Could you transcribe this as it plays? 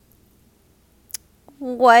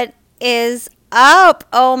What is up?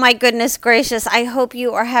 Oh my goodness gracious. I hope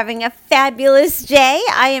you are having a fabulous day.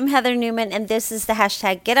 I am Heather Newman, and this is the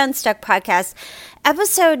hashtag Get Unstuck podcast,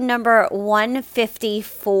 episode number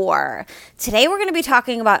 154. Today we're going to be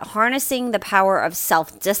talking about harnessing the power of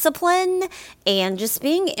self-discipline and just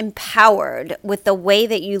being empowered with the way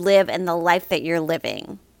that you live and the life that you're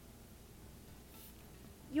living.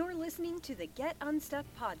 You're listening to the Get Unstuck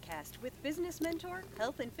podcast with business mentor,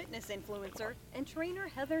 health and fitness influencer, and trainer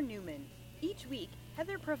Heather Newman. Each week,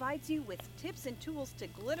 Heather provides you with tips and tools to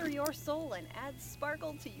glitter your soul and add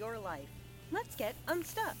sparkle to your life. Let's get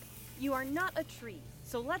unstuck. You are not a tree,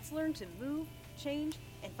 so let's learn to move, change,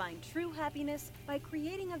 and find true happiness by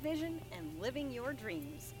creating a vision and living your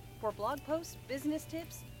dreams. For blog posts, business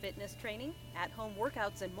tips, fitness training, at-home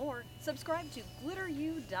workouts, and more, subscribe to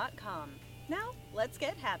glitteru.com. Now, let's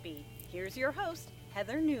get happy. Here's your host,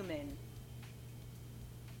 Heather Newman.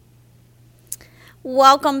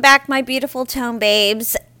 Welcome back, my beautiful tone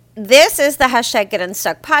babes. This is the hashtag Get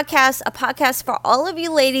Unstuck podcast, a podcast for all of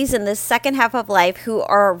you ladies in the second half of life who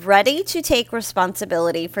are ready to take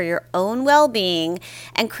responsibility for your own well-being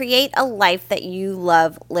and create a life that you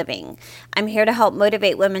love living. I'm here to help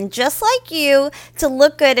motivate women just like you to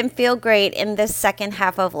look good and feel great in this second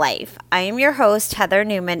half of life. I am your host, Heather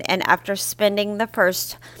Newman, and after spending the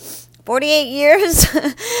first 48 years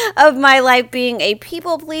of my life being a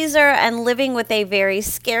people pleaser and living with a very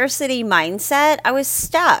scarcity mindset, I was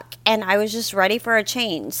stuck and I was just ready for a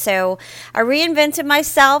change. So I reinvented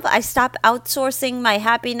myself. I stopped outsourcing my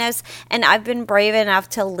happiness, and I've been brave enough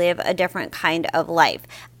to live a different kind of life.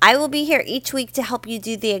 I will be here each week to help you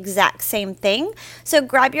do the exact same thing. So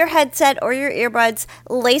grab your headset or your earbuds,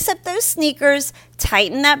 lace up those sneakers,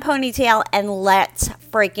 tighten that ponytail, and let's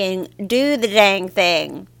freaking do the dang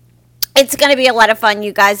thing. It's going to be a lot of fun,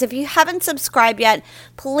 you guys. If you haven't subscribed yet,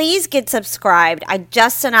 please get subscribed. I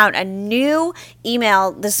just sent out a new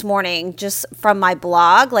email this morning just from my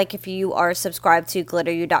blog. Like if you are subscribed to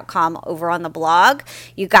glitteru.com over on the blog,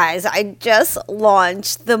 you guys, I just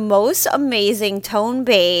launched the most amazing Tone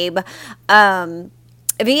Babe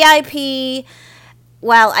VIP.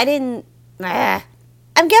 Well,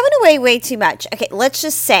 I'm giving away way too much. Okay, let's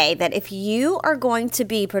just say that if you are going to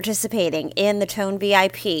be participating in the Tone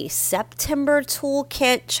VIP September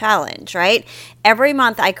Toolkit Challenge, right? Every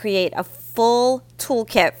month I create a full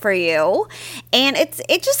toolkit for you, and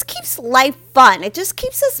it just keeps life fun. It just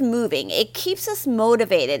keeps us moving. It keeps us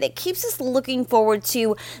motivated. It keeps us looking forward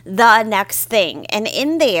to the next thing. And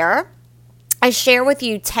in there, I share with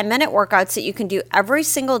you 10-minute workouts that you can do every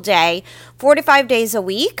single day, 45 days a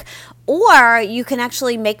week, or you can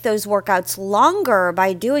actually make those workouts longer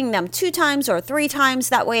by doing them 2 times or 3 times.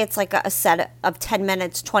 That way it's like a set of 10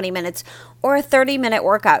 minutes, 20 minutes, or a 30-minute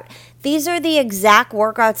workout. These are the exact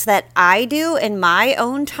workouts that I do in my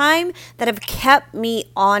own time that have kept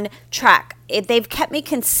me on track. They've kept me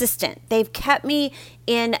consistent. They've kept me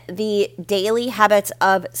in the daily habits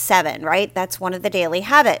of 7, right? That's one of the daily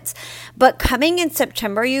habits. But coming in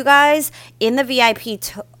September, you guys, in the VIP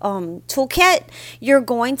toolkit, you're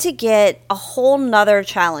going to get a whole nother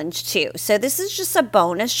challenge too. So this is just a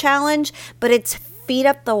bonus challenge, but it's feet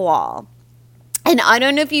up the wall. And I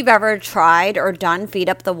don't know if you've ever tried or done feet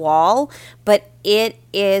up the wall, but it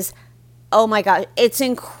is, oh my God, it's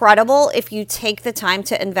incredible if you take the time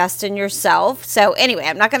to invest in yourself. So anyway,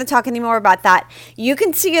 I'm not going to talk anymore about that. You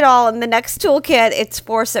can see it all in the next toolkit. It's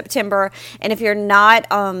for September. And if you're not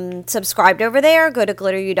subscribed over there, go to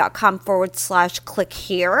glitteru.com/click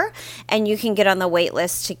here, and you can get on the wait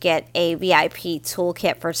list to get a VIP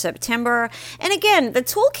toolkit for September. And again, the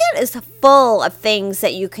toolkit is full of things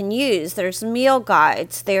that you can use. There's meal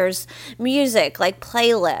guides, there's music like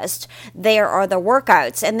playlist, there are the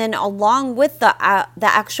workouts, and then along with the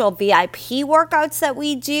actual VIP workouts that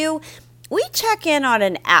we do, we check in on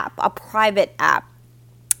an app, a private app,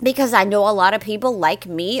 because I know a lot of people like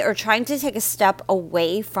me are trying to take a step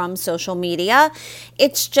away from social media.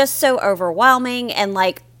 It's just so overwhelming, and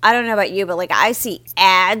like, I don't know about you, but like I see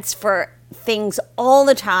ads for things all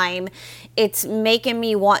the time. It's making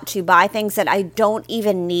me want to buy things that I don't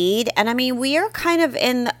even need. And I mean, we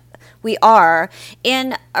are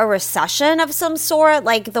in a recession of some sort.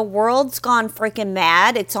 Like the world's gone freaking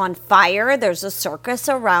mad. It's on fire. There's a circus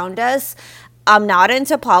around us. I'm not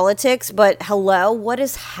into politics, but hello, what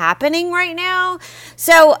is happening right now?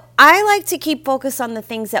 So I like to keep focus on the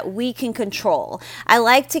things that we can control. I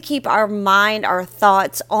like to keep our mind, our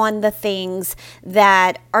thoughts on the things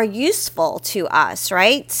that are useful to us,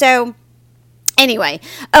 right? So anyway,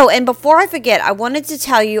 and before I forget, I wanted to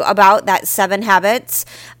tell you about that 7 habits.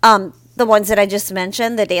 the ones that I just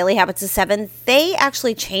mentioned, the Daily Habits of 7, they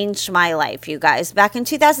actually changed my life, you guys. Back in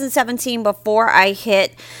 2017, before I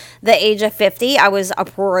hit the age of 50, I was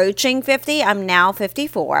approaching 50. I'm now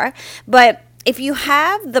 54. But if you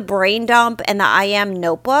have the Brain Dump and the I Am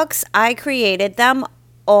notebooks, I created them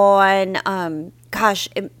on,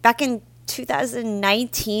 back in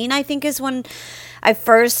 2019, I think is when I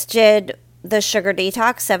first did the sugar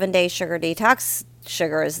detox, 7-day sugar detox.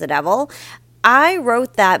 Sugar is the devil. I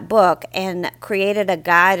wrote that book and created a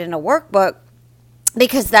guide and a workbook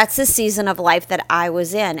because that's the season of life that I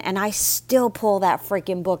was in. And I still pull that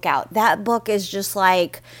freaking book out. That book is just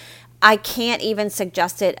like, I can't even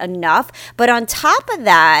suggest it enough. But on top of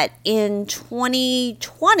that, in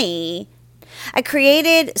 2020, I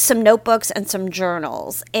created some notebooks and some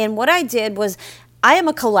journals. And what I did was, I am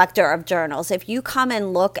a collector of journals. If you come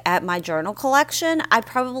and look at my journal collection, I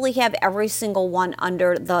probably have every single one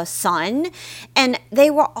under the sun. And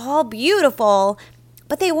they were all beautiful,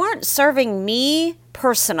 but they weren't serving me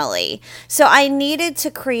personally. So I needed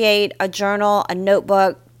to create a journal, a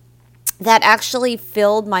notebook that actually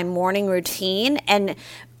filled my morning routine, and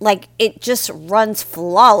like it just runs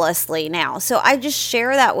flawlessly now. So I just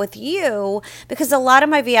share that with you because a lot of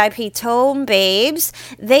my VIP Tone babes,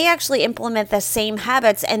 they actually implement the same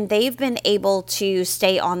habits and they've been able to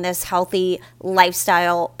stay on this healthy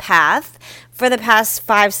lifestyle path for the past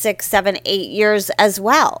 5, 6, 7, 8 years as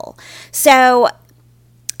well. So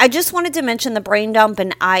I just wanted to mention the Brain Dump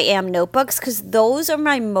and I Am notebooks because those are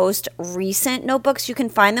my most recent notebooks. You can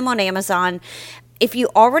find them on Amazon. If you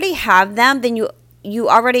already have them, then you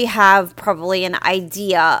already have probably an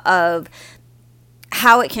idea of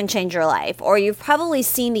how it can change your life, or you've probably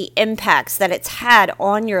seen the impacts that it's had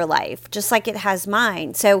on your life, just like it has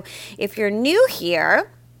mine. So if you're new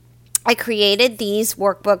here, I created these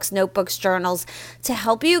workbooks, notebooks, journals to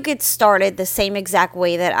help you get started the same exact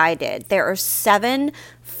way that I did. There are 7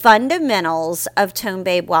 fundamentals of Tone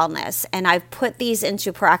Babe Wellness, and I've put these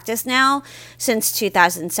into practice now since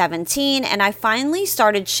 2017, and I finally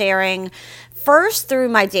started sharing first through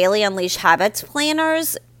my Daily Unleash Habits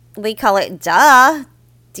planners. We call it DUH,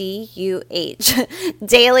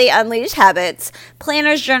 Daily Unleash Habits,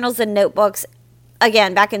 planners, journals, and notebooks.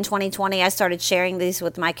 Again, back in 2020, I started sharing these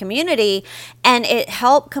with my community, and it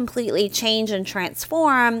helped completely change and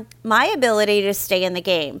transform my ability to stay in the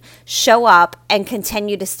game, show up, and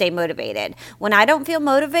continue to stay motivated. When I don't feel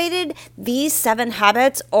motivated, these 7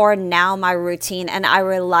 habits are now my routine, and I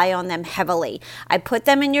rely on them heavily. I put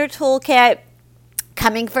them in your toolkit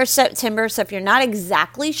coming for September. So if you're not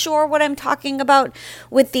exactly sure what I'm talking about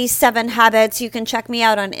with these 7 habits, you can check me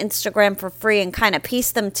out on Instagram for free and kind of piece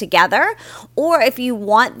them together. Or if you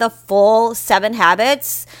want the full 7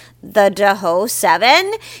 habits, the DAHO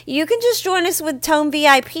 7, you can just join us with Tone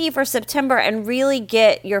VIP for September and really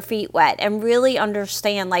get your feet wet and really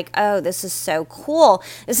understand like, oh, this is so cool.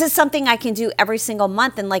 This is something I can do every single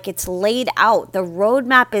month, and like it's laid out. The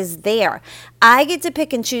roadmap is there. I get to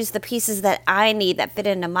pick and choose the pieces that I need that fit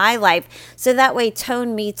into my life, so that way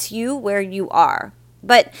Tone meets you where you are.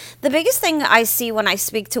 But the biggest thing I see when I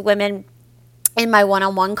speak to women in my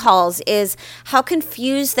one-on-one calls is how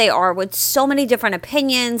confused they are with so many different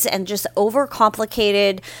opinions and just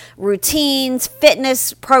overcomplicated routines,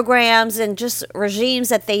 fitness programs, and just regimes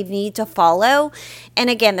that they need to follow. And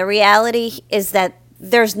again, the reality is that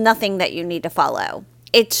there's nothing that you need to follow.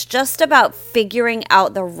 It's just about figuring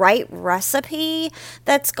out the right recipe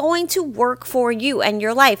that's going to work for you and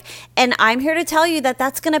your life. And I'm here to tell you that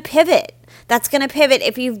that's going to pivot. That's going to pivot.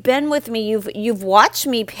 If you've been with me, you've watched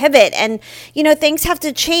me pivot, and things have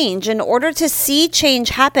to change. In order to see change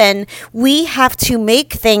happen, we have to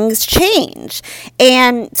make things change.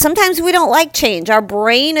 And sometimes we don't like change. Our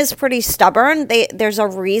brain is pretty stubborn. There's a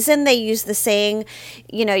reason they use the saying,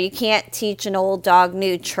 you can't teach an old dog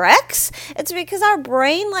new tricks. It's because our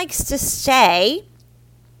brain likes to stay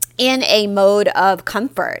in a mode of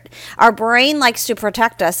comfort. Our brain likes to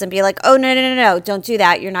protect us and be like, oh, no, don't do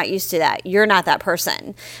that. You're not used to that. You're not that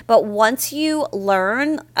person. But once you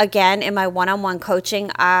learn, again, in my one-on-one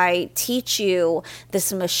coaching, I teach you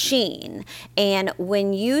this machine. And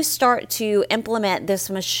when you start to implement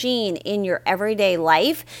this machine in your everyday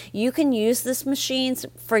life, you can use this machine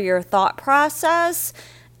for your thought process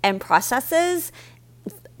and processes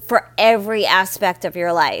for every aspect of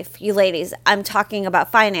your life. You ladies, I'm talking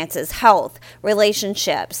about finances, health,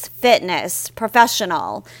 relationships, fitness,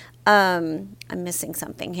 professional. I'm missing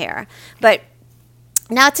something here. But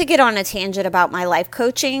not to get on a tangent about my life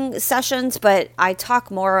coaching sessions, but I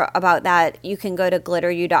talk more about that. You can go to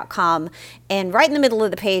glitteru.com, and right in the middle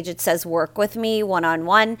of the page, it says work with me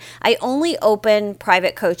one-on-one. I only open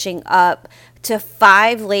private coaching up to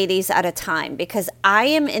 5 ladies at a time because I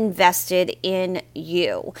am invested in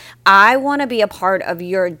you. I want to be a part of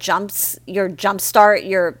your jump start,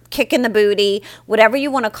 your kick in the booty, whatever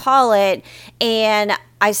you want to call it. And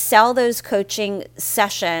I sell those coaching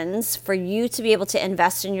sessions for you to be able to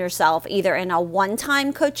invest in yourself, either in a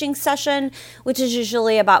one-time coaching session, which is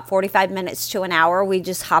usually about 45 minutes to an hour. We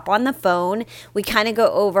just hop on the phone. We kind of go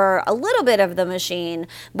over a little bit of the machine,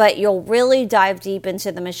 but you'll really dive deep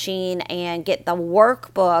into the machine and get the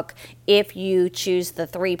workbook if you choose the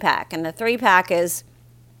 3-pack. And the 3-pack is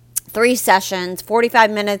 3 sessions,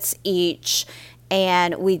 45 minutes each.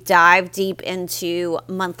 And we dive deep into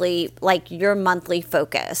monthly, like your monthly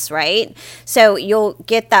focus, right? So you'll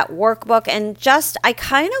get that workbook. And I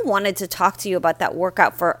kind of wanted to talk to you about that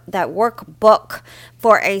workbook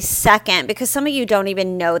for a second, because some of you don't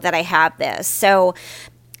even know that I have this. So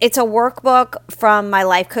it's a workbook from my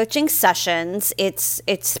life coaching sessions. It's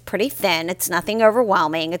pretty thin. It's nothing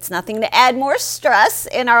overwhelming. It's nothing to add more stress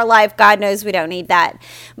in our life. God knows we don't need that.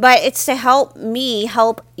 But it's to help me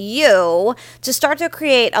help you to start to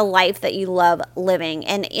create a life that you love living.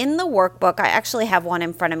 And in the workbook, I actually have one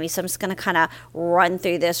in front of me, so I'm just going to kind of run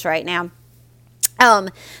through this right now.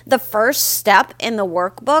 The first step in the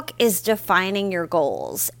workbook is defining your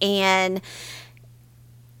goals. And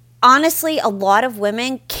honestly, a lot of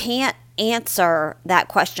women can't answer that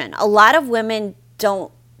question. A lot of women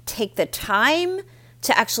don't take the time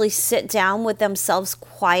to actually sit down with themselves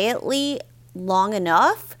quietly long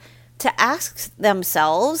enough to ask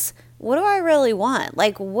themselves, what do I really want?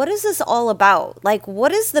 Like, what is this all about? Like,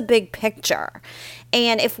 what is the big picture?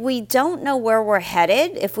 And if we don't know where we're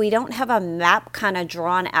headed, if we don't have a map kind of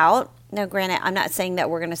drawn out, now granted, I'm not saying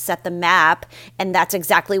that we're going to set the map and that's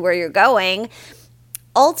exactly where you're going.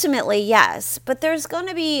 Ultimately, yes, but there's going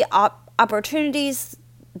to be opportunities,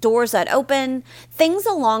 doors that open, things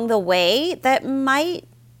along the way that might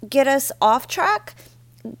get us off track,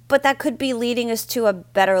 but that could be leading us to a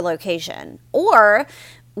better location. Or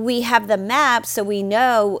we have the map so we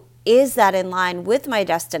know, is that in line with my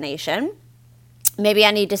destination? Maybe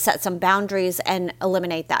I need to set some boundaries and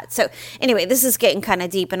eliminate that. So anyway, this is getting kind of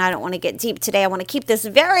deep, and I don't want to get deep today. I want to keep this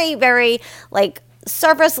very, very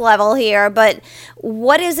surface level here, but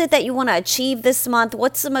what is it that you want to achieve this month?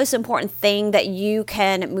 What's the most important thing that you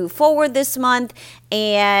can move forward this month?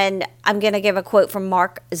 And I'm going to give a quote from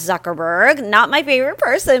Mark Zuckerberg, not my favorite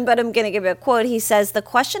person, but I'm going to give a quote. He says, the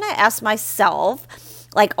question I ask myself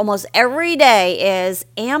almost every day is,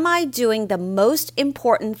 am I doing the most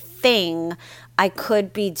important thing I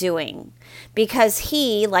could be doing? Because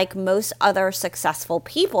he, like most other successful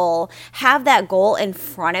people, have that goal in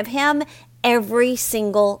front of him every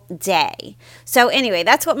single day. So anyway,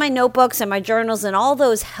 that's what my notebooks and my journals and all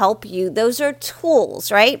those help you. Those are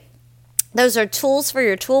tools, right? Those are tools for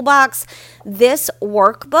your toolbox. This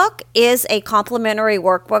workbook is a complimentary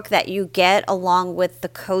workbook that you get along with the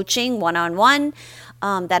coaching one-on-one.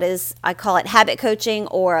 That is, I call it habit coaching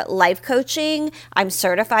or life coaching. I'm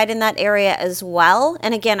certified in that area as well.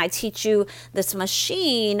 And again, I teach you this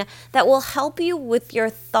machine that will help you with your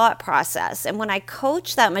thought process. And when I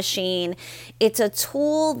coach that machine, it's a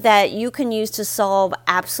tool that you can use to solve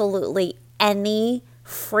absolutely any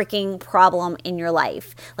freaking problem in your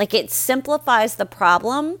life. It simplifies the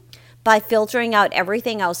problem by filtering out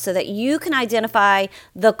everything else so that you can identify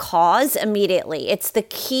the cause immediately. It's the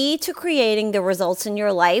key to creating the results in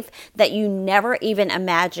your life that you never even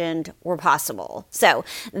imagined were possible. So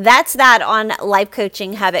that's that on life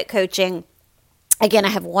coaching, habit coaching. Again, I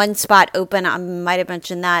have one spot open. I might have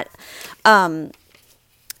mentioned that.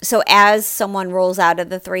 So as someone rolls out of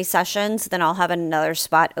the 3 sessions, then I'll have another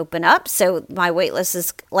spot open up. So my wait list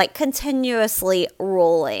is continuously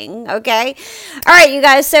rolling. Okay. All right, you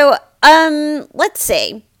guys. So let's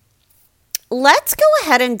see. Let's go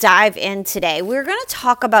ahead and dive in today. We're going to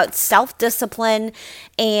talk about self-discipline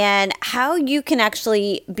and how you can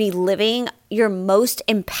actually be living your most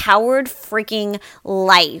empowered freaking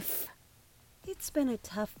life. It's been a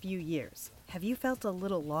tough few years. Have you felt a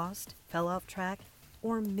little lost, fell off track?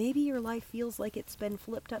 Or maybe your life feels like it's been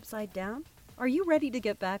flipped upside down? Are you ready to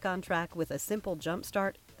get back on track with a simple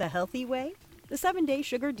jumpstart, the healthy way? The 7-Day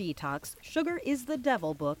Sugar Detox, Sugar is the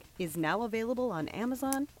Devil book, is now available on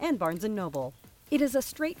Amazon and Barnes & Noble. It is a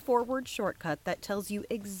straightforward shortcut that tells you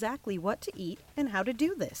exactly what to eat and how to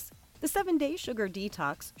do this. The 7-Day Sugar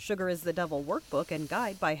Detox, Sugar is the Devil workbook and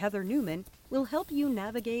guide by Heather Newman will help you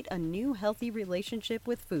navigate a new healthy relationship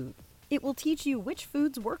with food. It will teach you which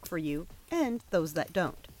foods work for you and those that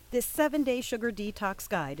don't. This 7-Day Sugar Detox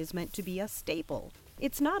guide is meant to be a staple.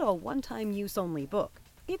 It's not a one-time use only book.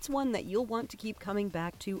 It's one that you'll want to keep coming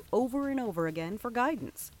back to over and over again for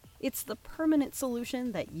guidance. It's the permanent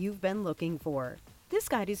solution that you've been looking for. This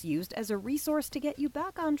guide is used as a resource to get you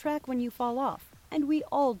back on track when you fall off, and we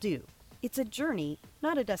all do. It's a journey,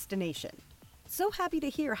 not a destination. So happy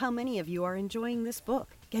to hear how many of you are enjoying this book,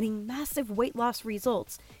 getting massive weight loss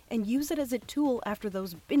results, and use it as a tool after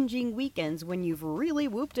those binging weekends when you've really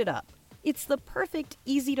whooped it up. It's the perfect,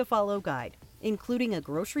 easy-to-follow guide, including a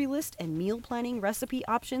grocery list and meal planning recipe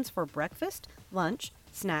options for breakfast, lunch,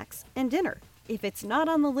 snacks, and dinner. If it's not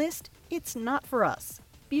on the list, it's not for us.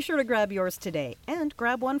 Be sure to grab yours today and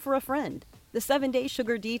grab one for a friend. The 7-Day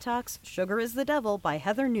Sugar Detox, Sugar is the Devil by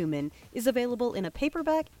Heather Newman is available in a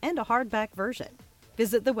paperback and a hardback version.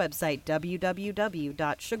 Visit the website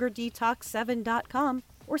www.sugardetox7.com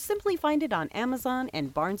or simply find it on Amazon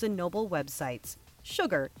and Barnes & Noble websites.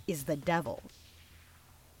 Sugar is the Devil.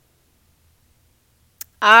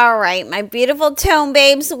 All right, my beautiful tone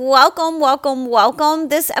babes, welcome, welcome, welcome.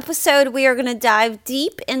 This episode, we are going to dive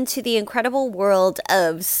deep into the incredible world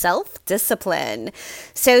of self-discipline.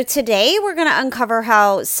 So today, we're going to uncover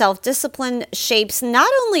how self-discipline shapes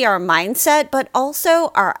not only our mindset, but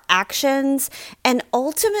also our actions, and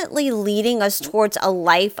ultimately leading us towards a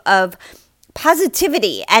life of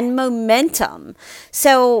positivity and momentum.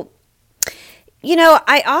 So, you know,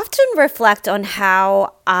 I often reflect on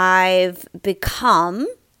how I've become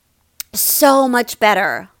so much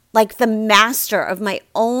better, like the master of my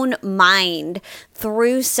own mind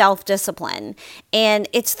through self-discipline. And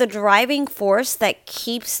it's the driving force that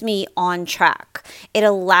keeps me on track. It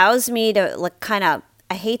allows me to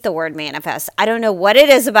I hate the word manifest. I don't know what it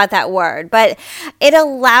is about that word, but it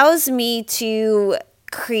allows me to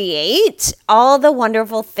create all the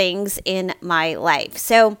wonderful things in my life.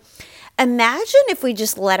 So imagine if we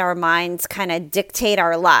just let our minds kind of dictate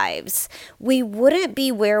our lives. We wouldn't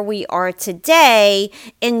be where we are today,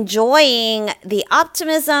 enjoying the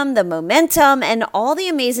optimism, the momentum, and all the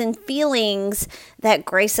amazing feelings that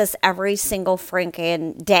grace us every single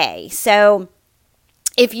freaking day. So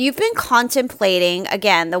if you've been contemplating,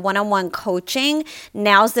 again, the one-on-one coaching,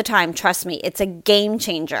 now's the time. Trust me, it's a game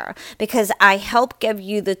changer because I help give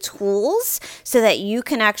you the tools so that you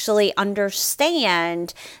can actually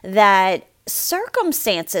understand that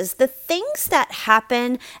circumstances, the things that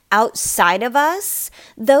happen outside of us,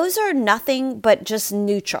 those are nothing but just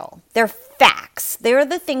neutral. They're facts. They're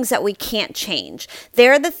the things that we can't change.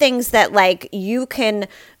 They're the things that you can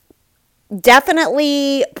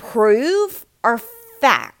definitely prove are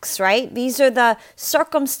facts, right? These are the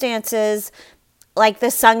circumstances, like the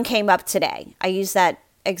sun came up today. I use that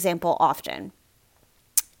example often.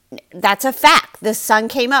 That's a fact. The sun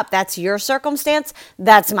came up. That's your circumstance.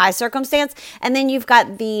 That's my circumstance. And then you've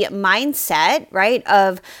got the mindset, right,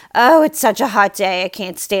 of, oh, it's such a hot day. I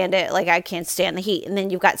can't stand it. I can't stand the heat. And then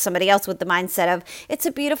you've got somebody else with the mindset of, it's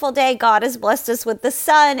a beautiful day. God has blessed us with the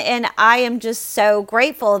sun. And I am just so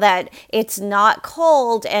grateful that it's not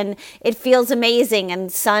cold and it feels amazing.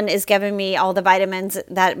 And sun is giving me all the vitamins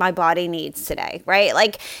that my body needs today,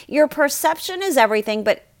 right? Your perception is everything,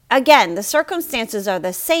 but again, the circumstances are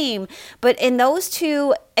the same, but in those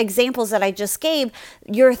two examples that I just gave,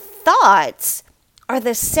 your thoughts are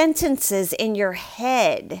the sentences in your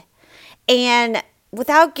head. And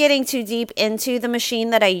without getting too deep into the machine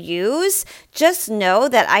that I use, just know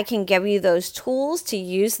that I can give you those tools to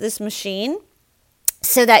use this machine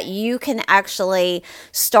so that you can actually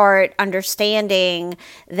start understanding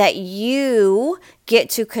that you get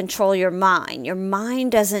to control your mind. Your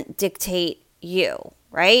mind doesn't dictate you.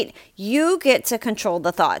 Right? You get to control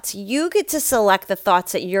the thoughts. You get to select the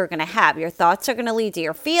thoughts that you're going to have. Your thoughts are going to lead to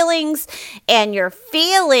your feelings, and your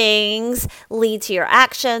feelings lead to your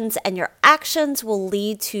actions, and your actions will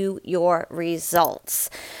lead to your results.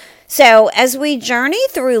 So as we journey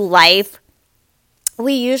through life,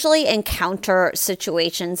 we usually encounter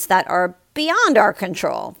situations that are beyond our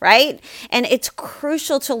control, right? And it's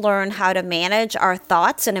crucial to learn how to manage our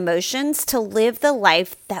thoughts and emotions to live the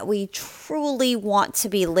life that we truly want to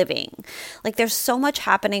be living. There's so much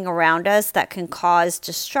happening around us that can cause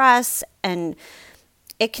distress, and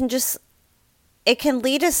it can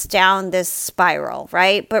lead us down this spiral,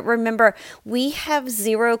 right? But remember, we have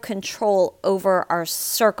zero control over our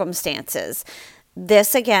circumstances.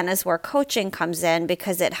 This, again, is where coaching comes in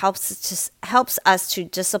because it helps us to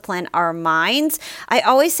discipline our minds. I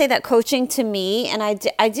always say that coaching to me, and I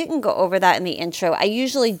didn't go over that in the intro. I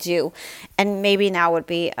usually do, and maybe now would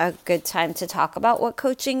be a good time to talk about what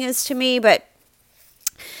coaching is to me. But,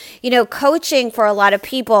 coaching for a lot of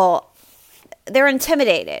people, they're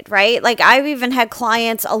intimidated, right? I've even had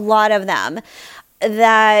clients, a lot of them,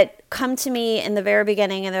 that come to me in the very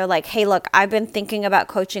beginning and they're like, hey, look, I've been thinking about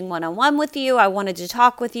coaching one-on-one with you. I wanted to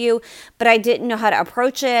talk with you, but I didn't know how to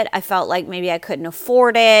approach it. I felt like maybe I couldn't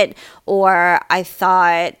afford it, or I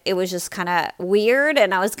thought it was just kind of weird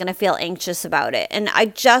and I was going to feel anxious about it. And I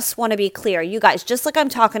just want to be clear, you guys, just like I'm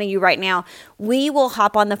talking to you right now, we will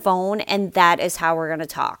hop on the phone and that is how we're going to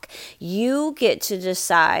talk. You get to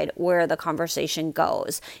decide where the conversation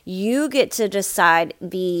goes. You get to decide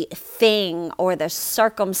the thing or the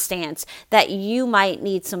circumstance that you might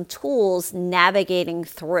need some tools navigating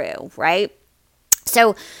through, right?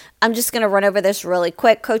 So I'm just going to run over this really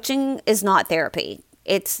quick. Coaching is not therapy.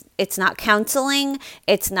 It's not counseling.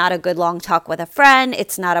 It's not a good long talk with a friend.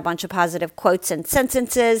 It's not a bunch of positive quotes and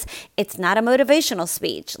sentences. It's not a motivational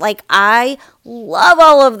speech. Like, I love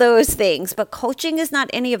all of those things, but coaching is not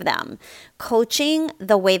any of them. Coaching,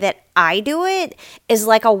 the way that I do it, is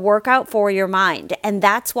like a workout for your mind. And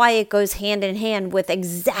that's why it goes hand in hand with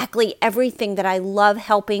exactly everything that I love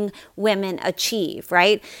helping women achieve,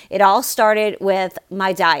 right? It all started with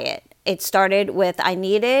my diet. It started with I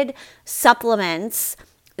needed supplements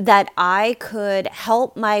that I could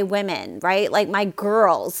help my women, right? Like my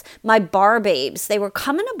girls, my bar babes, they were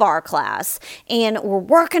coming to bar class and were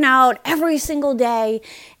working out every single day.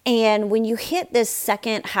 And when you hit this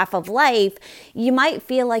second half of life, you might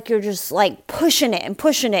feel like you're just like pushing it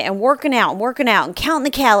and working out and counting the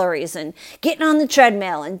calories and getting on the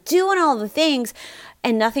treadmill and doing all the things,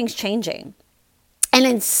 and nothing's changing. And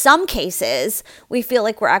in some cases, we feel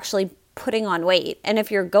like we're actually putting on weight. And if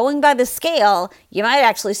you're going by the scale, you might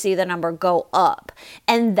actually see the number go up.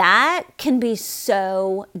 And that can be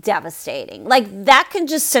so devastating. Like, that can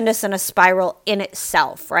just send us in a spiral in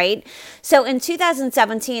itself, right? So in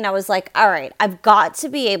 2017, I was like, all right, I've got to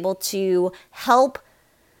be able to help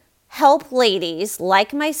ladies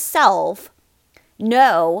like myself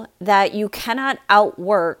know that you cannot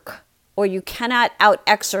outwork or you cannot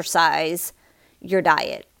out-exercise your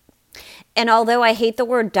diet. And although I hate the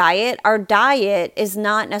word diet, our diet is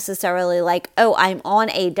not necessarily like, oh, I'm on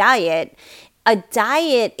a diet. A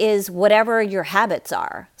diet is whatever your habits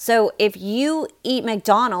are. So if you eat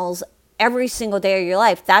McDonald's every single day of your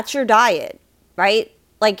life, that's your diet, right?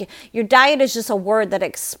 Like, your diet is just a word that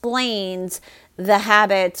explains the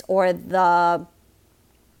habits or the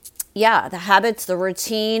habits, the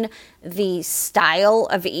routine, the style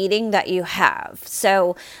of eating that you have.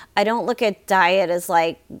 So I don't look at diet as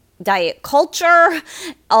like diet culture,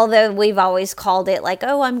 although we've always called it like,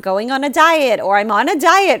 oh, I'm going on a diet or I'm on a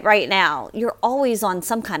diet right now. You're always on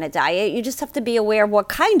some kind of diet. You just have to be aware of what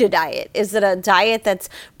kind of diet. Is it a diet that's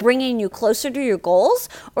bringing you closer to your goals?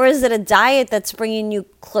 Or is it a diet that's bringing you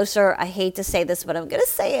closer, I hate to say this, but I'm going to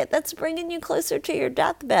say it, that's bringing you closer to your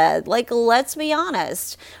deathbed? Like, let's be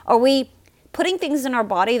honest. Are we putting things in our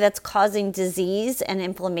body that's causing disease and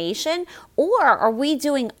inflammation? Or are we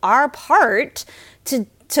doing our part to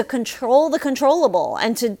control the controllable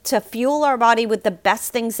and to fuel our body with the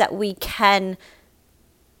best things that we can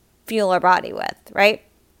fuel our body with, right?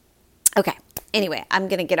 Okay. Anyway, I'm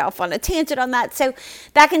going to get off on a tangent on that. So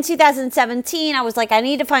back in 2017, I was like, I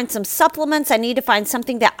need to find some supplements. I need to find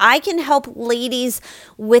something that I can help ladies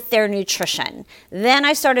with their nutrition. Then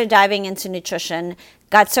I started diving into nutrition,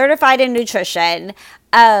 got certified in nutrition.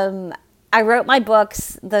 I wrote my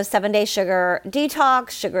books, The 7-Day Sugar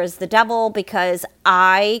Detox, Sugar is the Devil, because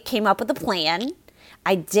I came up with a plan.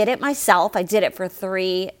 I did it myself. I did it for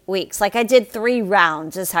 3 weeks. Like, I did 3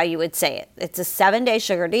 rounds is how you would say it. It's a 7-day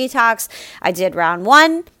sugar detox. I did round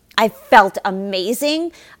 1. I felt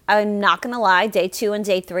amazing. I'm not going to lie. Day 2 and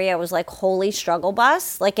day 3, I was like, holy struggle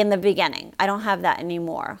bus. Like, in the beginning. I don't have that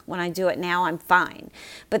anymore. When I do it now, I'm fine.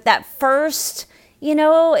 But that first,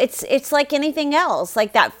 it's like anything else.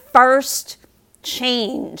 Like, that first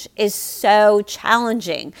change is so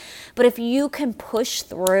challenging. But if you can push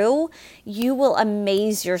through, you will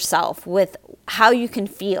amaze yourself with how you can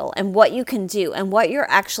feel and what you can do and what you're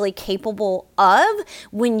actually capable of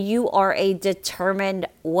when you are a determined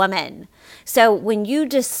woman. So when you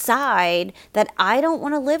decide that I don't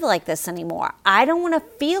want to live like this anymore, I don't want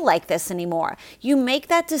to feel like this anymore, you make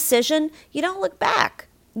that decision, you don't look back.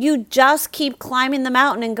 You just keep climbing the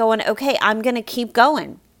mountain and going, okay, I'm going to keep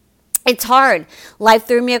going. It's hard. Life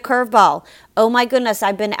threw me a curveball. Oh my goodness,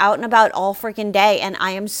 I've been out and about all freaking day and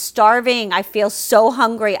I am starving. I feel so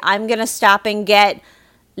hungry. I'm going to stop and get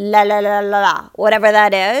whatever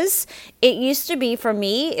that is. It used to be, for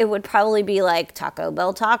me, it would probably be like Taco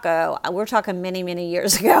Bell taco. We're talking many, many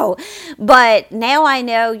years ago. But now I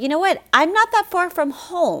know, you know what? I'm not that far from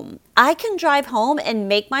home. I can drive home and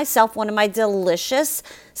make myself one of my delicious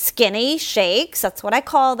skinny shakes. That's what I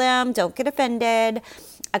call them. Don't get offended.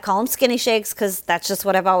 I call them skinny shakes because that's just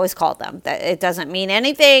what I've always called them. It doesn't mean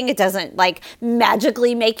anything. It doesn't like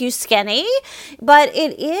magically make you skinny, but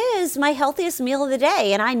it is my healthiest meal of the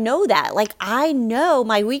day. And I know that. Like, I know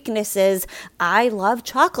my weaknesses. I love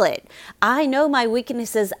chocolate. I know my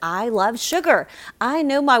weaknesses. I love sugar. I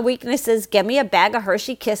know my weaknesses. Give me a bag of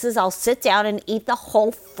Hershey Kisses. I'll sit down and eat the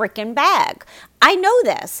whole freaking bag. I know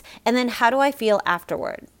this. And then how do I feel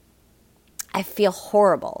afterward? I feel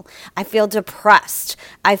horrible. I feel depressed.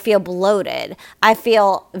 I feel bloated. I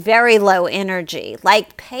feel very low energy.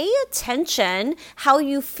 Like, pay attention how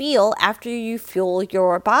you feel after you fuel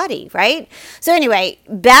your body, right? So anyway,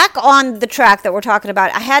 back on the track that we're talking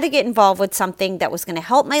about, I had to get involved with something that was going to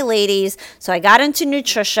help my ladies. So I got into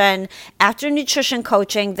nutrition. After nutrition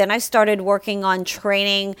coaching, then I started working on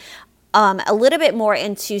training a little bit more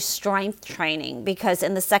into strength training, because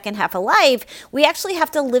in the second half of life, we actually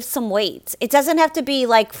have to lift some weights. It doesn't have to be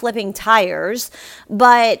like flipping tires,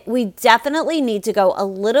 but we definitely need to go a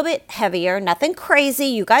little bit heavier. Nothing crazy.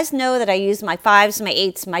 You guys know that I use my 5s, my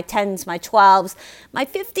 8s, my 10s, my 12s, my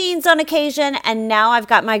 15s on occasion. And now I've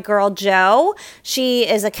got my girl, Jo. She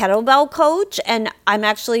is a kettlebell coach, and I'm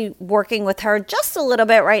actually working with her just a little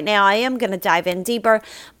bit right now. I am going to dive in deeper,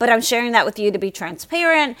 but I'm sharing that with you to be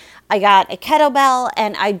transparent. I got a kettlebell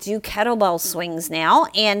and I do kettlebell swings now.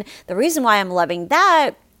 And the reason why I'm loving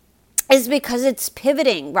that is because it's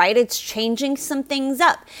pivoting, right? It's changing some things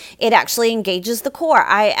up. It actually engages the core.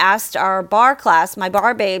 I asked our bar class, my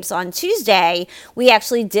bar babes, on Tuesday, we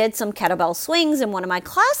actually did some kettlebell swings in one of my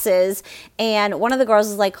classes. And one of the girls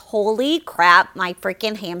was like, holy crap, my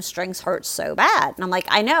freaking hamstrings hurt so bad. And I'm like,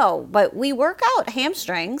 I know, but we work out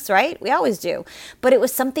hamstrings, right? We always do. But it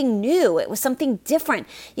was something new. It was something different.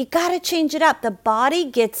 You got to change it up. The body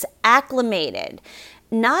gets acclimated.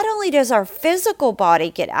 Not only does our physical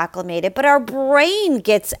body get acclimated, but our brain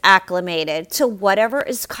gets acclimated to whatever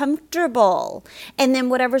is comfortable. And then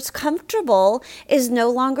whatever's comfortable is no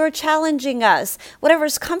longer challenging us.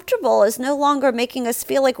 Whatever's comfortable is no longer making us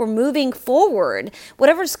feel like we're moving forward.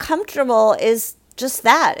 Whatever's comfortable is just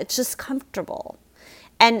that. It's just comfortable.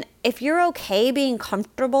 And if you're okay being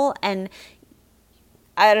comfortable, and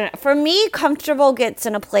I don't know, for me, comfortable gets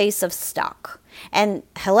in a place of stuck. And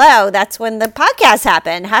hello, that's when the podcast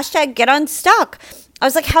happened. Hashtag get unstuck. I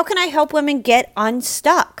was like, how can I help women get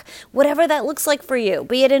unstuck? Whatever that looks like for you,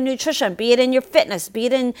 be it in nutrition, be it in your fitness, be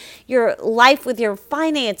it in your life with your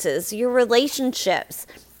finances, your relationships,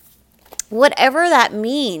 whatever that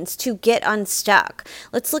means to get unstuck.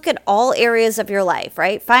 Let's look at all areas of your life,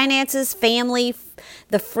 right? Finances, family,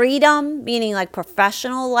 the freedom, meaning like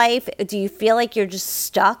professional life. Do you feel like you're just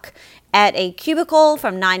stuck at a cubicle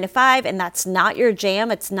from 9 to 5 and that's not your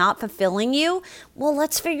jam? It's not fulfilling you? Well,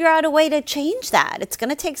 let's figure out a way to change that. It's going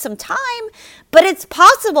to take some time, but it's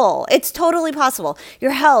possible. It's totally possible.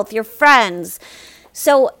 Your health, your friends.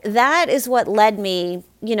 So that is what led me,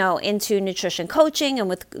 into nutrition coaching, and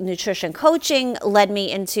with nutrition coaching led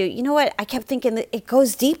me into, what? I kept thinking that it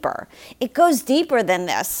goes deeper. It goes deeper than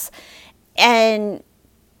this. And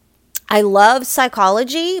I love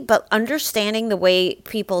psychology, but understanding the way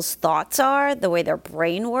people's thoughts are, the way their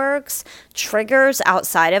brain works, triggers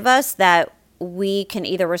outside of us that we can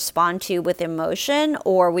either respond to with emotion,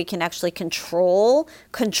 or we can actually control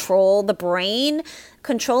the brain.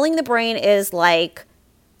 Controlling the brain is like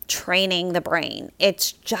training the brain.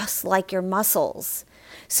 It's just like your muscles.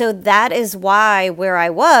 So that is why where I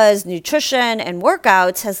was, nutrition and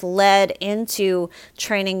workouts has led into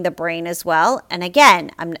training the brain as well. And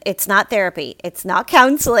again, it's not therapy. It's not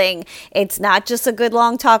counseling. It's not just a good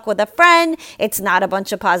long talk with a friend. It's not a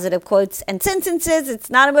bunch of positive quotes and sentences. It's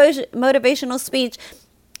not a motivational speech.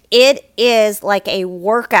 It is like a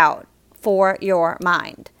workout for your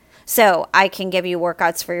mind. So I can give you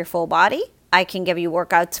workouts for your full body. I can give you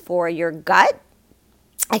workouts for your gut.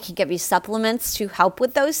 I can give you supplements to help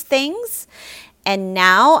with those things. And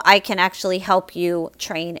now I can actually help you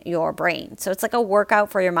train your brain. So it's like a workout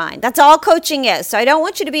for your mind. That's all coaching is. So I don't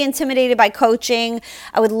want you to be intimidated by coaching.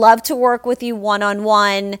 I would love to work with you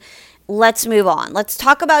one-on-one. Let's move on. Let's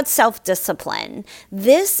talk about self-discipline.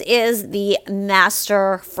 This is the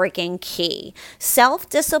master freaking key.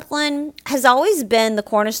 Self-discipline has always been the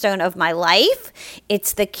cornerstone of my life.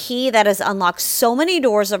 It's the key that has unlocked so many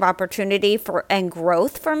doors of opportunity and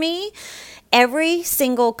growth for me. Every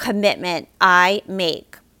single commitment I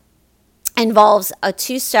make involves a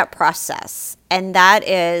 2-step process, and that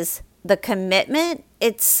is the commitment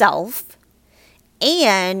itself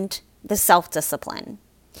and the self-discipline.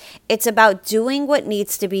 It's about doing what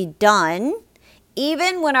needs to be done,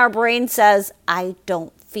 even when our brain says, I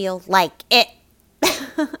don't feel like it.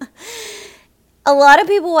 A lot of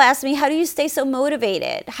people will ask me, how do you stay so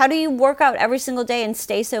motivated? How do you work out every single day and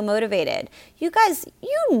stay so motivated? You guys,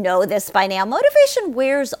 you know this by now. Motivation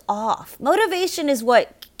wears off. Motivation is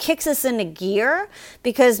what kicks us into gear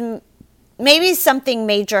because maybe something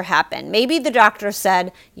major happened. Maybe the doctor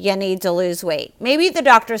said you need to lose weight. Maybe the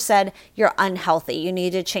doctor said you're unhealthy. You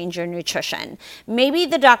need to change your nutrition. Maybe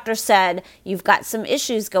the doctor said you've got some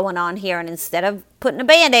issues going on here, and instead of putting a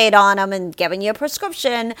Band-Aid on them and giving you a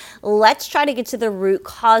prescription, let's try to get to the root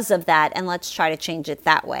cause of that, and let's try to change it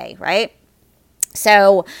that way, right?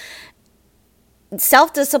 So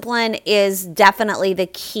self-discipline is definitely the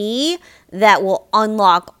key that will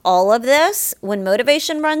unlock all of this. When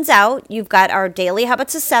motivation runs out, you've got our daily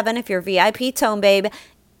habits of 7. If you're VIP Tone Babe,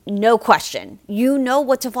 no question. You know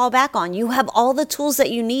what to fall back on. You have all the tools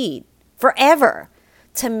that you need forever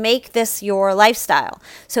to make this your lifestyle.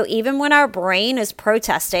 So even when our brain is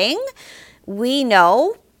protesting, we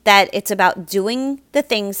know that it's about doing the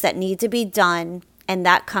things that need to be done. And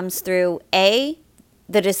that comes through A,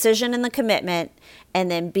 the decision and the commitment,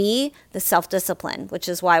 and then B, the self-discipline, which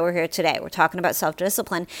is why we're here today. We're talking about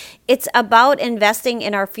self-discipline. It's about investing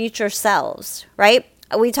in our future selves, right?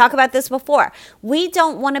 We talk about this before. We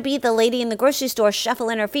don't want to be the lady in the grocery store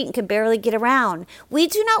shuffling her feet and can barely get around. We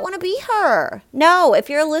do not want to be her. No, if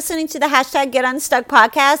you're listening to the hashtag Get Unstuck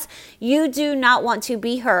podcast, you do not want to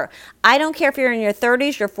be her. I don't care if you're in your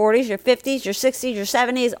 30s, your 40s, your 50s, your 60s, your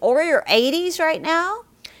 70s, or your 80s right now.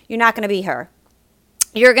 You're not going to be her.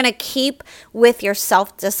 You're going to keep with your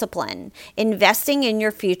self-discipline, investing in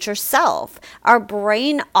your future self. Our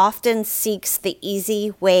brain often seeks the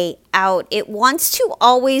easy way out. It wants to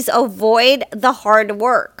always avoid the hard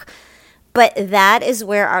work. But that is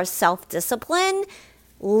where our self-discipline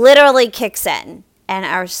literally kicks in. And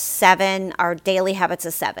our daily habits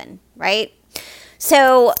of 7, right?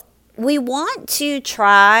 So we want to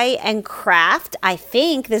try and craft, I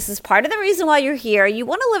think this is part of the reason why you're here. You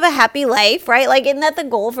want to live a happy life, right? Like, isn't that the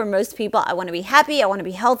goal for most people? I want to be happy. I want to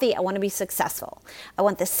be healthy. I want to be successful. I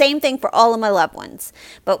want the same thing for all of my loved ones.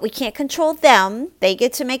 But we can't control them. They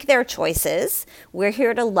get to make their choices. We're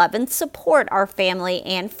here to love and support our family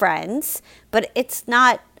and friends. But it's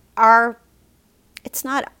not our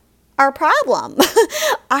problem.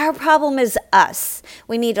 Our problem is us.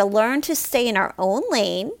 We need to learn to stay in our own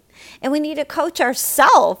lane. And we need to coach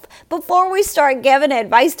ourselves before we start giving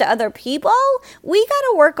advice to other people. We got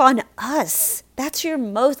to work on us. That's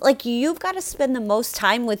you've got to spend the most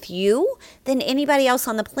time with you than anybody else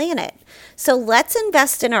on the planet. So let's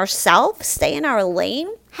invest in ourselves, stay in our lane,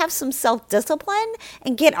 have some self-discipline,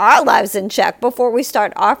 and get our lives in check before we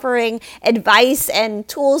start offering advice and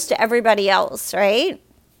tools to everybody else, right?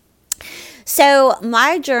 So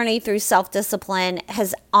my journey through self-discipline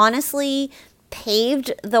has honestly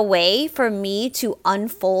paved the way for me to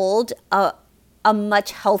unfold a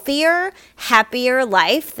much healthier, happier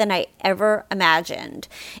life than I ever imagined.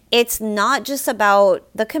 It's not just about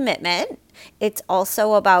the commitment. It's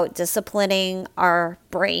also about disciplining our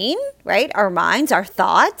brain, right? Our minds, our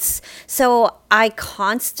thoughts. So I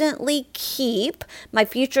constantly keep my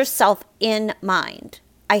future self in mind.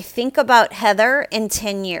 I think about Heather in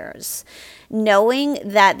 10 years, knowing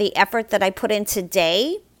that the effort that I put in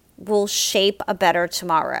today will shape a better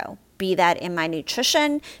tomorrow. Be that in my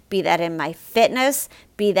nutrition, be that in my fitness,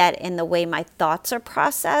 be that in the way my thoughts are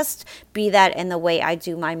processed, be that in the way I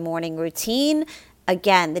do my morning routine.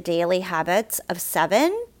 Again, the daily habits of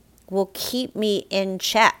 7 will keep me in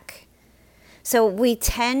check. So we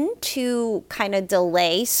tend to kind of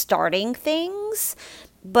delay starting things,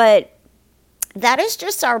 but that is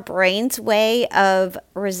just our brain's way of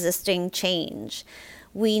resisting change.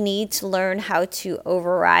 We need to learn how to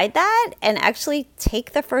override that and actually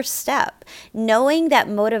take the first step, knowing that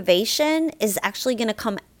motivation is actually going to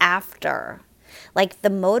come after. Like, the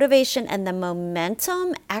motivation and the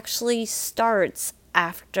momentum actually starts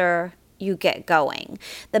after you get going.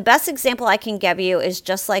 The best example I can give you is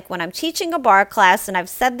just like when I'm teaching a bar class, and I've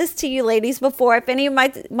said this to you ladies before, if any of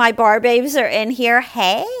my bar babes are in here,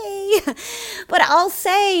 hey, but I'll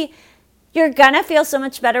say, you're gonna feel so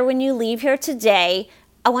much better when you leave here today.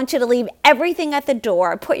 I want you to leave everything at the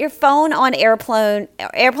door. Put your phone on airplane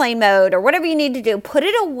mode or whatever you need to do. Put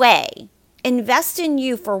it away. Invest in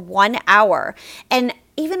you for 1 hour. And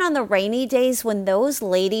even on the rainy days when those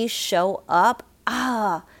ladies show up,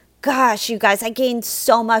 gosh, you guys, I gained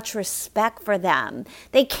so much respect for them.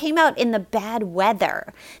 They came out in the bad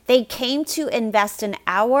weather. They came to invest an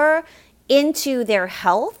hour into their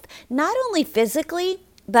health, not only physically,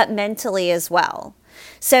 but mentally as well.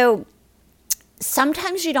 So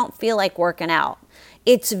sometimes you don't feel like working out.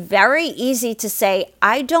 It's very easy to say,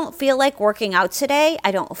 I don't feel like working out today.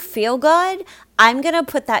 I don't feel good. I'm going to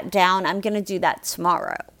put that down. I'm going to do that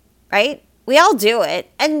tomorrow, right? We all do it.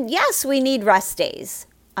 And yes, we need rest days.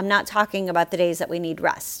 I'm not talking about the days that we need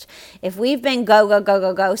rest. If we've been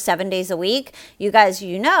go 7 days a week, you guys,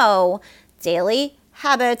 daily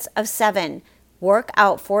habits of 7. Work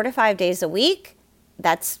out 4 to 5 days a week.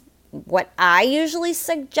 That's what I usually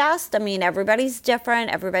suggest. I mean, everybody's different.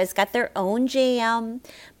 Everybody's got their own jam,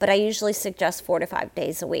 but I usually suggest 4 to 5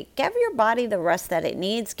 days a week. Give your body the rest that it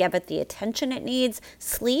needs. Give it the attention it needs.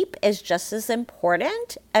 Sleep is just as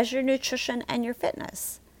important as your nutrition and your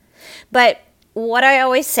fitness. But what I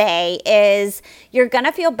always say is you're going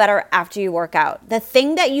to feel better after you work out. The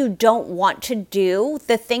thing that you don't want to do,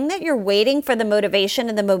 the thing that you're waiting for the motivation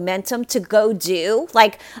and the momentum to go do,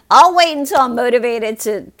 like I'll wait until I'm motivated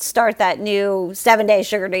to start that new 7-day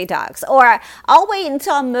sugar detox, or I'll wait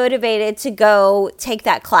until I'm motivated to go take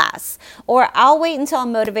that class, or I'll wait until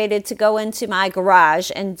I'm motivated to go into my garage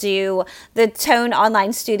and do the Tone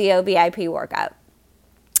Online Studio VIP workout.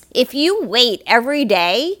 If you wait every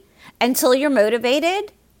day until you're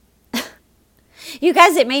motivated, you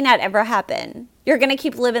guys, it may not ever happen. You're going to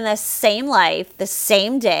keep living the same life, the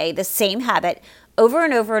same day, the same habit over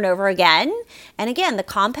and over and over again. And again, the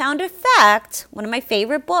compound effect, one of my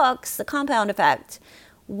favorite books, The Compound Effect,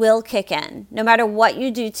 will kick in. No matter what you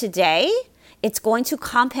do today, it's going to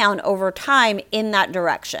compound over time in that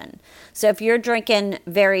direction. So if you're drinking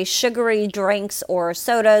very sugary drinks or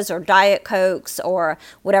sodas or Diet Cokes or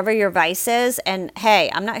whatever your vice is, and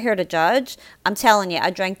hey, I'm not here to judge. I'm telling you,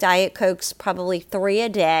 I drank Diet Cokes probably 3 a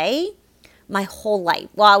day my whole life.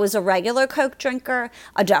 Well, I was a regular Coke drinker,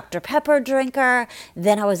 a Dr. Pepper drinker,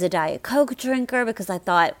 then I was a Diet Coke drinker because I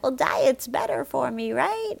thought, well, diet's better for me,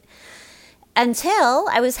 right? Until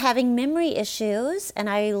I was having memory issues, and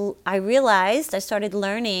I realized, I started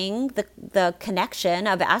learning the connection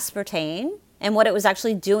of aspartame and what it was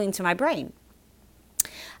actually doing to my brain.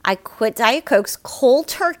 I quit Diet Cokes cold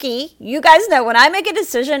turkey. You guys know when I make a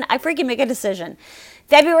decision, I freaking make a decision.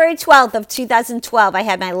 February 12th of 2012, I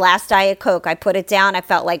had my last Diet Coke. I put it down. I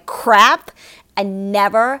felt like crap. I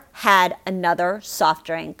never had another soft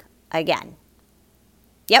drink again.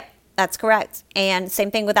 Yep. That's correct. And same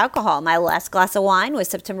thing with alcohol. My last glass of wine was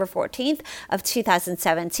September 14th of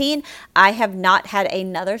 2017. I have not had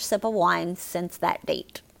another sip of wine since that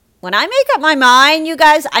date. When I make up my mind, you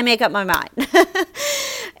guys, I make up my mind.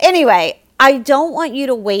 Anyway, I don't want you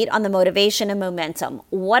to wait on the motivation and momentum.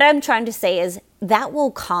 What I'm trying to say is that will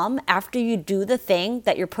come after you do the thing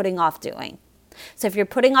that you're putting off doing. So if you're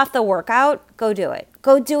putting off the workout, go do it.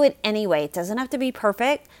 Go do it anyway. It doesn't have to be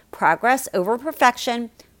perfect. Progress over perfection.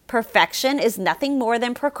 Perfection is nothing more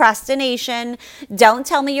than procrastination. Don't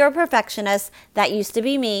tell me you're a perfectionist. That used to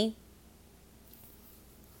be me.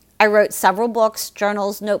 I wrote several books,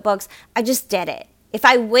 journals, notebooks. I just did it. If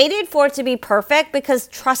I waited for it to be perfect, because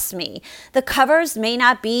trust me, the covers may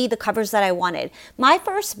not be the covers that I wanted. My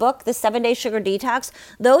first book, The 7-Day Sugar Detox,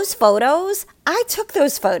 those photos, I took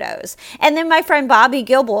those photos. And then my friend Bobby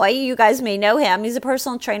Gilboy, you guys may know him. He's a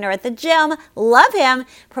personal trainer at the gym. Love him.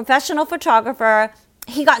 Professional photographer.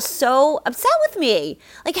 He got so upset with me.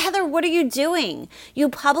 Like, Heather, what are you doing? You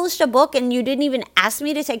published a book and you didn't even ask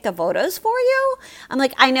me to take the photos for you? I'm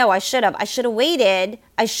like, I know, I should have. I should have waited.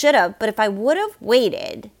 I should have. But if I would have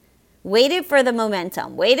waited for the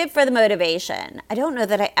momentum, waited for the motivation, I don't know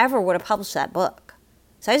that I ever would have published that book.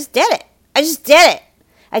 So I just did it.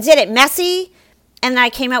 I did it messy. And then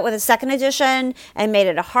I came out with a second edition and made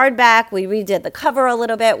it a hardback. We redid the cover a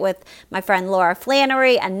little bit with my friend Laura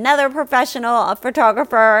Flannery, another professional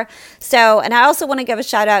photographer. So, and I also want to give a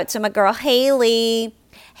shout out to my girl Haley.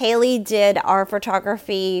 Haley did our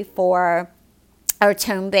photography for our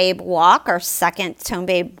Tone Babe walk, our second Tone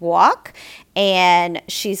Babe walk. And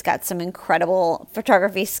she's got some incredible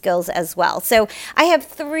photography skills as well. So I have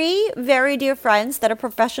 3 very dear friends that are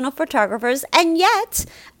professional photographers, and yet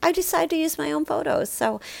I decided to use my own photos.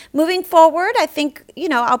 So moving forward, I think,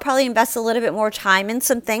 I'll probably invest a little bit more time in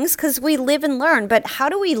some things because we live and learn. But how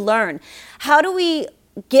do we learn? How do we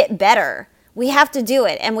get better? We have to do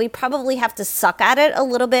it, and we probably have to suck at it a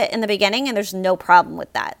little bit in the beginning, and there's no problem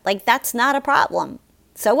with that. Like, that's not a problem.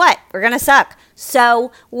 So what? We're going to suck.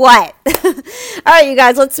 So what? All right, you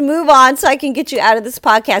guys, let's move on so I can get you out of this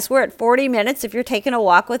podcast. We're at 40 minutes. If you're taking a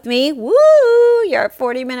walk with me, woo, you're at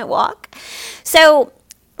 40-minute walk. So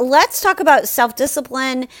let's talk about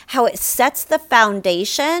self-discipline, how it sets the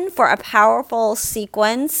foundation for a powerful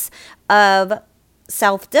sequence of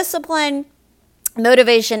self-discipline,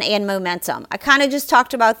 motivation, and momentum. I kind of just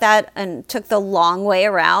talked about that and took the long way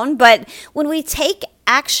around. But when we take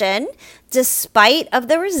action, despite of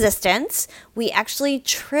the resistance, we actually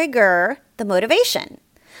trigger the motivation.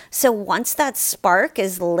 So once that spark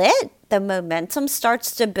is lit, the momentum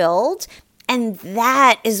starts to build, and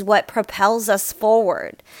that is what propels us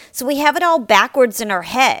forward. So we have it all backwards in our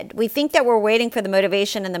head. We think that we're waiting for the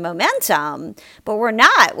motivation and the momentum, but we're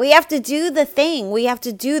not. We have to do the thing. We have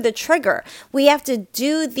to do the trigger. We have to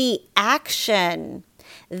do the action.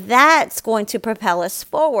 That's going to propel us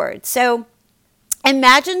forward. So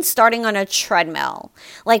imagine starting on a treadmill.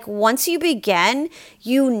 Like once you begin,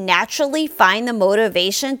 you naturally find the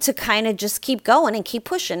motivation to kind of just keep going and keep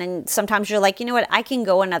pushing. And sometimes you're like, you know what, I can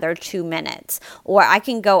go another 2 minutes, or I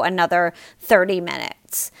can go another 30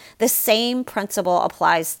 minutes. The same principle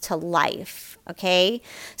applies to life. Okay,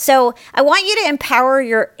 so I want you to empower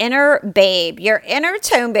your inner babe, your inner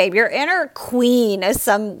tone babe, your inner queen, as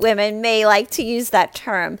some women may like to use that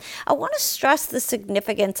term. I want to stress the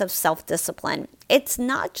significance of self-discipline. It's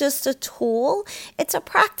not just a tool, it's a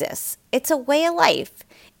practice. It's a way of life.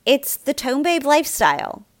 It's the tone babe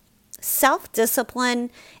lifestyle.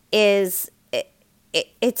 Self-discipline is,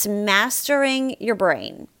 it's mastering your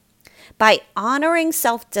brain. By honoring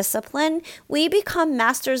self-discipline, we become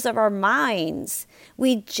masters of our minds.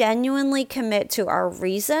 We genuinely commit to our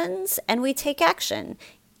reasons and we take action,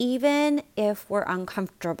 even if we're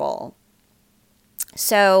uncomfortable.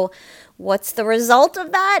 So what's the result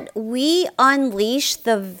of that? We unleash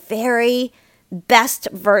the very best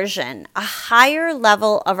version, a higher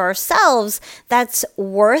level of ourselves that's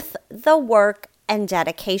worth the work and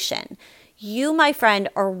dedication. You, my friend,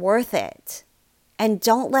 are worth it. And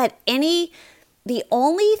don't let the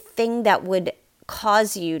only thing that would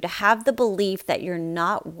cause you to have the belief that you're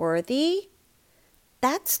not worthy,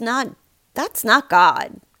 that's not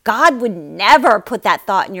God. God would never put that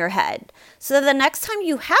thought in your head. So the next time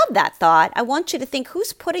you have that thought, I want you to think,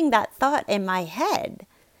 who's putting that thought in my head?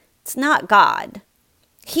 It's not God.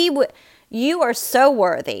 You are so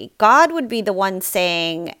worthy. God would be the one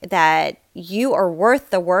saying that you are worth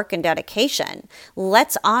the work and dedication.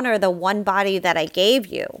 Let's honor the one body that I gave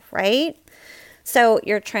you, right? So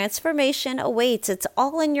your transformation awaits. It's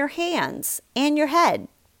all in your hands and your head.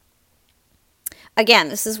 Again,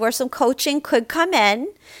 this is where some coaching could come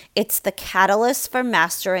in. It's the catalyst for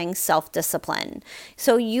mastering self-discipline.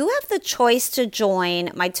 So you have the choice to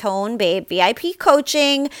join my Tone Babe VIP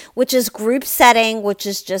coaching, which is group setting, which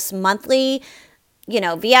is just monthly,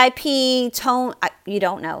 VIP, tone, you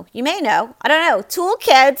don't know. You may know. I don't know.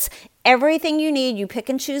 Toolkits, everything you need. You pick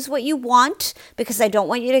and choose what you want because I don't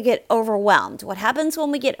want you to get overwhelmed. What happens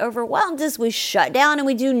when we get overwhelmed is we shut down and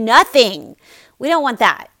we do nothing. We don't want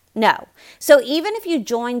that. No. So even if you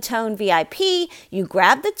join Tone VIP, you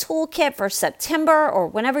grab the toolkit for September or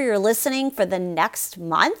whenever you're listening for the next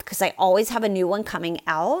month, because I always have a new one coming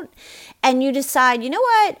out, and you decide, you know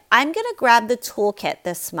what, I'm going to grab the toolkit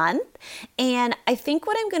this month, and I think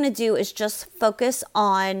what I'm going to do is just focus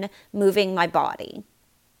on moving my body.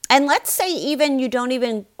 And let's say even you don't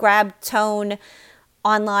even grab Tone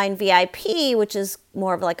Online VIP, which is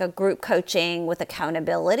more of like a group coaching with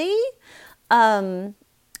accountability.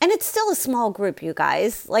 And it's still a small group, you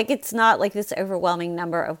guys. Like, it's not like this overwhelming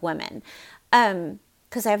number of women.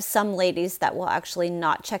 Because I have some ladies that will actually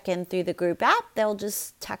not check in through the group app. They'll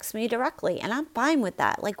just text me directly. And I'm fine with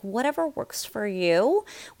that. Like, whatever works for you,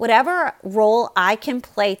 whatever role I can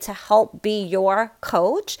play to help be your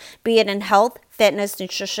coach, be it in health, fitness,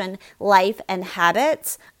 nutrition, life, and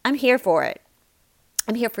habits, I'm here for it.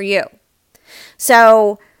 I'm here for you.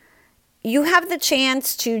 So you have the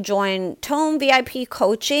chance to join Tone VIP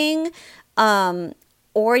coaching,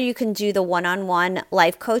 or you can do the one-on-one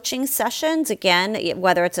life coaching sessions, again,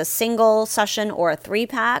 whether it's a single session or a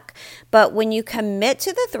 3-pack. But when you commit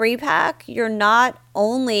to the 3-pack, you're not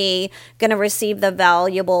only going to receive the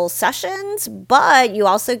valuable sessions, but you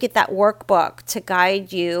also get that workbook to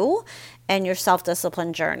guide you and your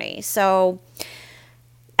self-discipline journey. So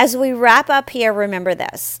as we wrap up here, remember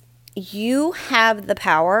this. You have the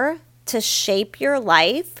power to shape your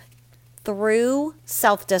life through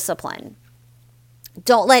self-discipline.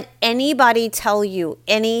 Don't let anybody tell you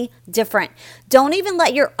any different. Don't even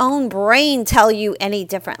let your own brain tell you any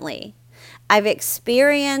differently. I've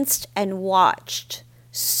experienced and watched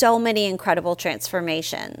so many incredible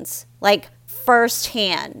transformations, like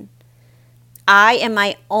firsthand. I am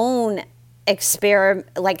my own experienced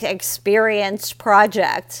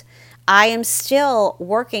project. I am still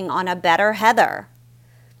working on a better Heather.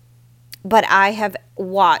 But I have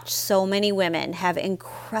watched so many women have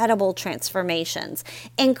incredible transformations,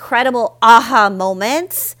 incredible aha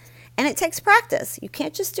moments, and it takes practice. You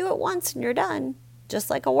can't just do it once and you're done. just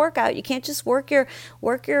like a workout. You can't just work your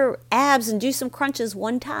abs and do some crunches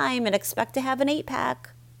one time and expect to have an 8-pack,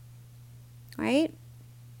 right?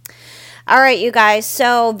 All right, you guys,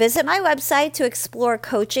 so visit my website to explore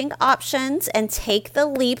coaching options and take the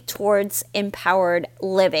leap towards empowered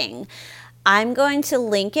living. I'm going to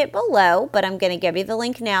link it below, but I'm going to give you the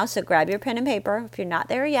link now, so grab your pen and paper if you're not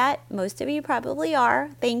there yet. Most of you probably are.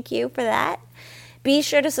 Thank you for that. Be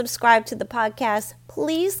sure to subscribe to the podcast.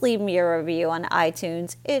 Please leave me a review on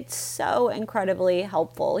iTunes. It's so incredibly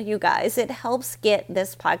helpful, you guys. It helps get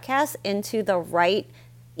this podcast into the right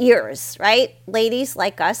ears, right? Ladies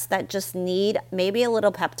like us that just need maybe a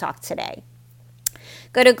little pep talk today.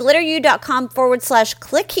 Go to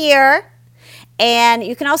glitteru.com/click here. And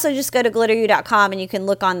you can also just go to glitteru.com and you can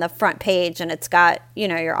look on the front page and it's got,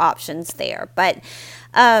 your options there. But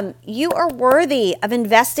you are worthy of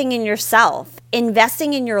investing in yourself,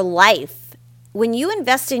 investing in your life. When you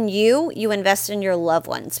invest in you, you invest in your loved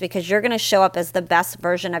ones because you're going to show up as the best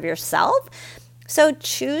version of yourself. So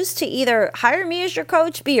choose to either hire me as your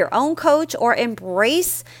coach, be your own coach, or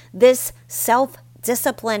embrace this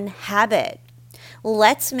self-discipline habit.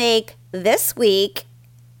 Let's make this week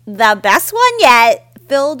the best one yet,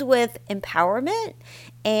 filled with empowerment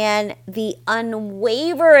and the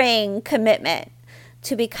unwavering commitment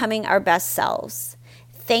to becoming our best selves.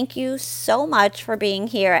 Thank you so much for being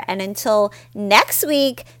here. And until next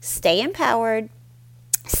week, stay empowered,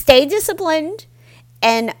 stay disciplined,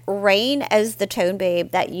 and reign as the tone babe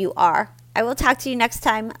that you are. I will talk to you next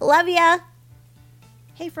time. Love ya.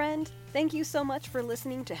 Hey friend, thank you so much for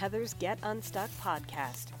listening to Heather's Get Unstuck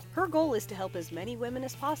podcast. Her goal is to help as many women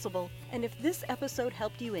as possible, and if this episode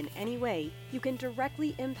helped you in any way, you can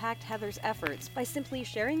directly impact Heather's efforts by simply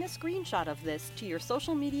sharing a screenshot of this to your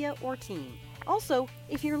social media or team. Also,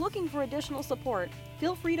 if you're looking for additional support,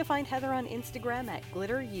 feel free to find Heather on Instagram at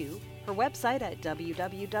GlitterU, her website at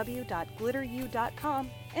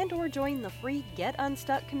www.glitteru.com, and or join the free Get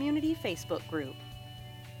Unstuck community Facebook group.